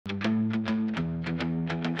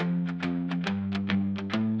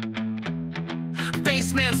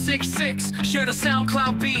Bassman 66, share the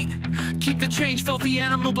SoundCloud beat. Keep the change, filthy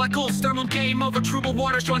animal, black gold, thermal game over, troubled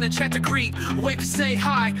waters, join and chat to greet. Wait to say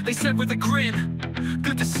hi, they said with a grin.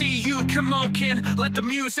 Good to see you, Kamokin, let the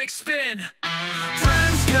music spin.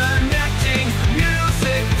 Friends connecting,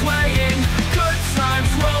 music playing, good times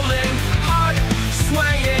rolling, heart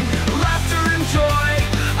swaying, laughter and joy,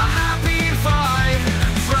 a happy vibe.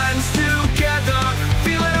 Friends together,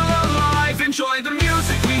 feeling alive, enjoy the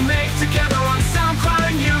music we make together on SoundCloud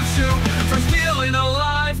and YouTube. Friends feeling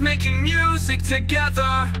alive, making music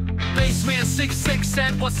together. Bassman 66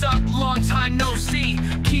 said, what's up, long time no see.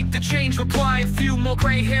 Keep the change, reply, a few more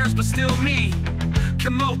gray hairs, but still me.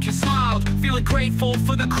 Kamokin smiled, feeling grateful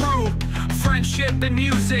for the crew. Friendship and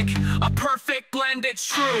music, a perfect blend, it's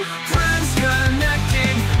true. Friends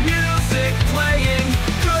connecting, music playing,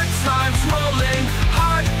 good times rolling,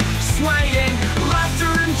 heart swaying,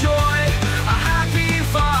 laughter and joy, a happy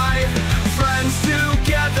vibe. Friends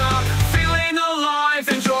together, feeling alive,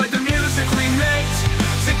 enjoy the music we make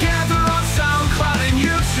together on SoundCloud and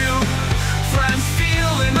YouTube. Friends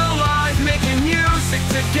feeling alive, making music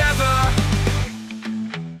together.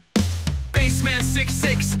 Bassman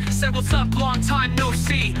 66 said, what's up, long time no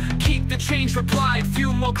see. Keep the change, replied,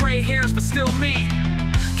 few more gray hairs, but still me.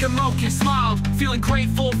 Kamokin smiled, feeling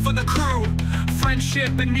grateful for the crew.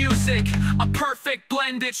 Friendship and music, a perfect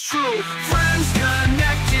blend, it's true. Friends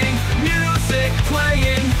connecting, music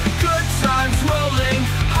playing, good times rolling,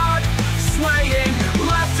 heart swaying,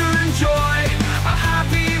 laughter and joy,